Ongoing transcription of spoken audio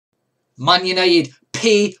Man United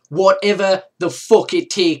pay whatever the fuck it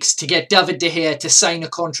takes to get David De Gea to sign a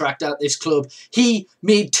contract at this club. He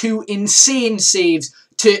made 2 insane saves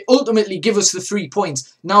to ultimately give us the 3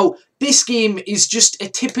 points. Now, this game is just a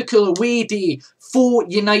typical away day for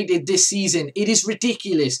United this season. It is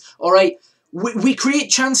ridiculous, all right? We create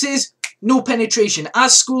chances, no penetration.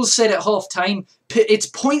 As Scholes said at half-time, it's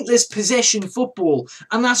pointless possession football.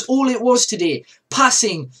 And that's all it was today.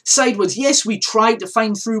 Passing, sideways. Yes, we tried to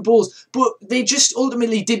find through balls, but they just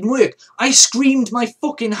ultimately didn't work. I screamed my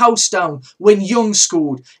fucking house down when Young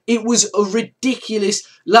scored. It was a ridiculous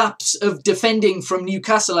lapse of defending from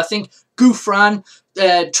Newcastle. I think Gouffran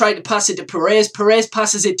tried to pass it to Perez. Perez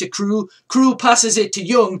passes it to Krul. Krul passes it to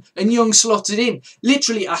Young, and Young slots it in.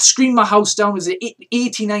 Literally, I screamed my house down. It was the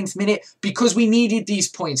 89th minute because we needed these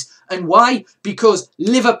points. And why? Because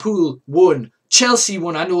Liverpool won. Chelsea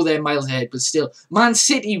won. I know they're miles ahead, but still. Man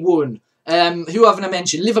City won. Who haven't I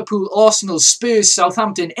mentioned? Liverpool, Arsenal, Spurs,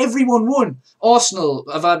 Southampton. Everyone won. Arsenal,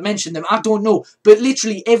 have I mentioned them? I don't know. But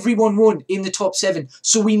literally everyone won in the top 7.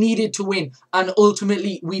 So we needed to win. And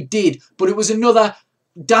ultimately we did. But it was another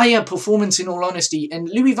dire performance in all honesty. And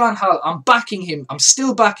Louis van Gaal, I'm backing him. I'm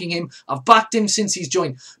still backing him. I've backed him since he's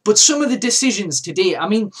joined. But some of the decisions today, I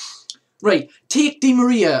mean, right, take Di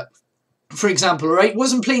Maria, for example, all right,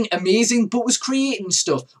 wasn't playing amazing, but was creating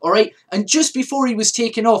stuff, all right? And just before he was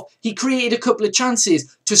taken off, he created a couple of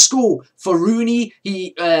chances to score for Rooney.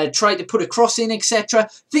 He tried to put a cross in, etc.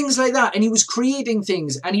 Things like that, and he was creating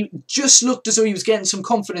things, and he just looked as though he was getting some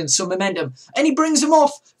confidence, some momentum, and he brings him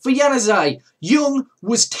off for Januzaj. Young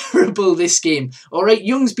was terrible this game, all right?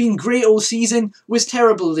 Young's been great all season, was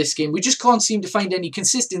terrible this game. We just can't seem to find any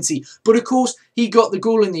consistency, but of course, he got the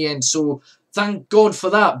goal in the end, so thank God for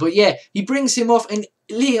that. But yeah, he brings him off, and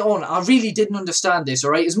later on, I really didn't understand this,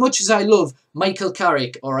 all right? As much as I love Michael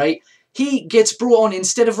Carrick, all right, he gets brought on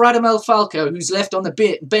instead of Radamel Falcao, who's left on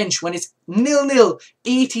the bench when it's 0-0,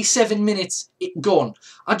 87 minutes gone.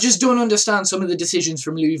 I just don't understand some of the decisions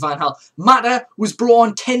from Louis van Gaal. Mata was brought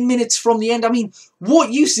on 10 minutes from the end. I mean,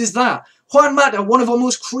 what use is that? Juan Mata, one of our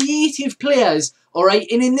most creative players, all right,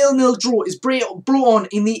 in a 0-0 draw, is brought on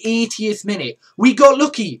in the 80th minute. We got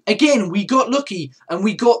lucky. Again, we got lucky, and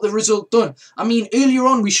we got the result done. I mean, earlier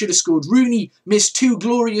on, we should have scored. Rooney missed 2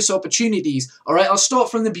 glorious opportunities. All right, I'll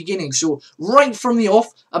start from the beginning. So, right from the off,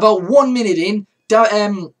 about 1 minute in,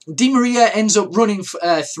 Di Maria ends up running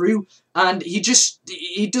through, and he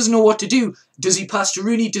doesn't know what to do. Does he pass to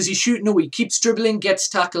Rooney? Does he shoot? No, he keeps dribbling, gets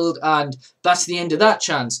tackled, and that's the end of that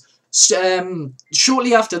chance.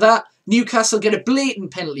 Shortly after that, Newcastle get a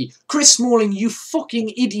blatant penalty. Chris Smalling, you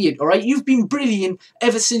fucking idiot, alright? You've been brilliant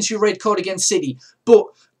ever since your red card against City. But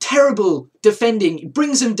terrible defending. It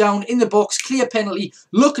brings him down in the box. Clear penalty.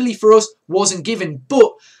 Luckily for us, wasn't given.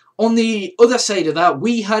 But on the other side of that,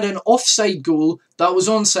 we had an offside goal that was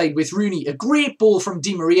onside with Rooney. A great ball from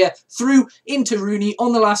Di Maria through into Rooney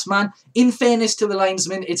on the last man. In fairness to the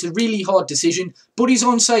linesman, it's a really hard decision, but he's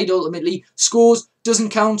onside ultimately. Scores, doesn't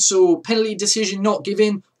count, so penalty decision not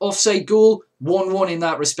given. Offside goal, 1-1 in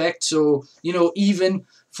that respect. So, you know, even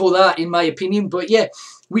for that in my opinion. But yeah,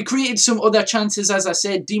 we created some other chances, as I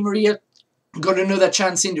said. Di Maria got another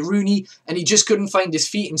chance into Rooney, and he just couldn't find his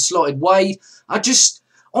feet and slotted wide.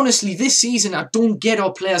 Honestly, this season, I don't get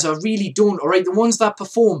our players. I really don't, all right? The ones that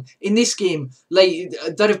perform in this game, like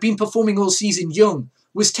that have been performing all season, Young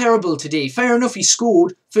was terrible today. Fair enough, he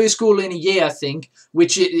scored. First goal in a year, I think,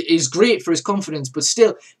 which is great for his confidence, but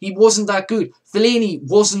still, he wasn't that good. Fellaini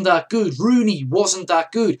wasn't that good. Rooney wasn't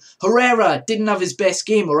that good. Herrera didn't have his best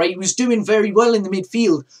game, all right? He was doing very well in the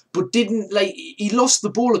midfield, but he lost the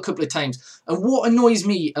ball a couple of times. And what annoys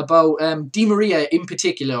me about Di Maria in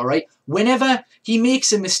particular, all right? Whenever he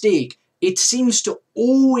makes a mistake, it seems to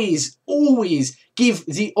always give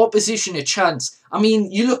the opposition a chance. I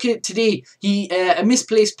mean, you look at today, a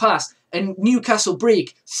misplaced pass, and Newcastle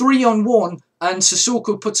break 3-on-1, and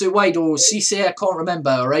Sissoko puts it wide, or Cisse, I can't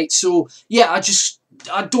remember, alright? So, yeah,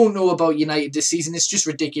 I don't know about United this season. It's just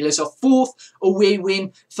ridiculous. Our 4th away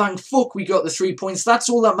win. Thank fuck we got the 3 points. That's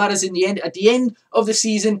all that matters in the end. At the end of the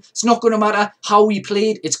season, it's not going to matter how we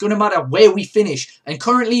played. It's going to matter where we finish. And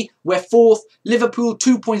currently, we're 4th. Liverpool,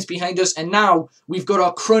 2 points behind us. And now, we've got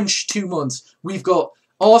our crunch 2 months. We've got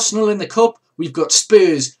Arsenal in the Cup. We've got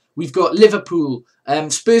Spurs. We've got Liverpool.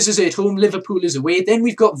 Spurs is at home. Liverpool is away. Then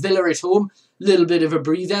we've got Villa at home. Little bit of a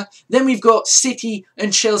breather. Then we've got City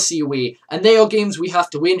and Chelsea away, and they are games we have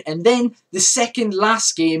to win. And then the second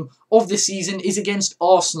last game of the season is against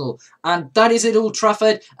Arsenal, and that is at Old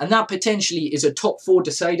Trafford, and that potentially is a top 4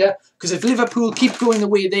 decider, because if Liverpool keep going the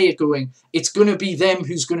way they are going, it's going to be them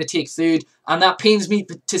who's going to take 3rd, And that pains me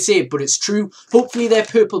to say, but it's true. Hopefully their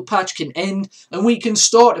purple patch can end and we can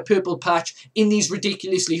start a purple patch in these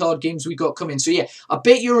ridiculously hard games we got coming. So yeah, I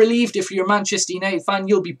bet you're relieved if you're a Manchester United fan.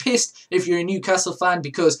 You'll be pissed if you're a Newcastle fan,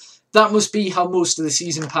 because that must be how most of the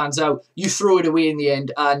season pans out. You throw it away in the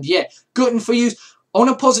end. And yeah, gutting for you. On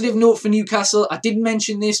a positive note for Newcastle, I didn't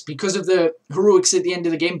mention this because of the heroics at the end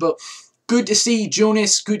of the game, but good to see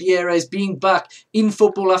Jonas Gutierrez being back in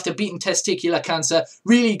football after beating testicular cancer.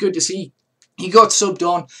 Really good to see. He got subbed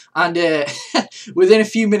on and within a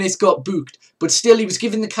few minutes got booked. But still, he was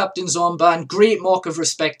given the captain's armband. Great mark of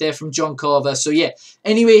respect there from John Carver. So yeah,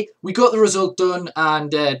 anyway, we got the result done,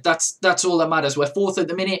 and that's all that matters. We're fourth at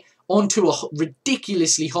the minute, on to a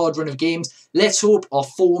ridiculously hard run of games. Let's hope our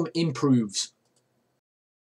form improves.